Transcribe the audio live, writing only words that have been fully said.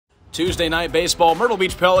Tuesday night baseball, Myrtle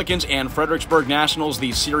Beach Pelicans and Fredericksburg Nationals,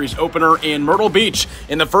 the series opener in Myrtle Beach.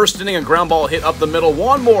 In the first inning, a ground ball hit up the middle.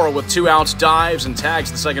 Juan Mora with 2 outs dives and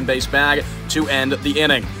tags the second base bag to end the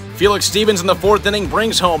inning. Felix Stevens in the fourth inning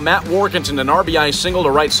brings home Matt Warkentin, an RBI single to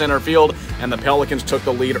right center field, and the Pelicans took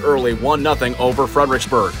the lead early, 1-0 over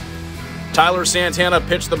Fredericksburg. Tyler Santana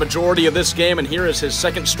pitched the majority of this game, and here is his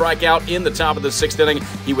second strikeout in the top of the sixth inning.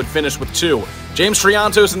 He would finish with 2. James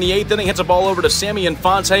Triantos in the eighth inning hits a ball over to Sammy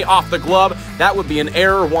Infante off the glove. That would be an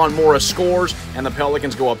error. Juan Mora scores, and the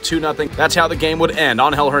Pelicans go up 2-0. That's how the game would end.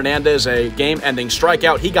 Angel Hernandez, a game-ending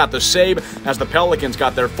strikeout. He got the save as the Pelicans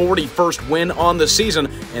got their 41st win on the season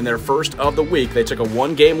and their first of the week. They took a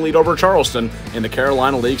 1-game lead over Charleston in the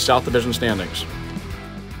Carolina League South Division standings.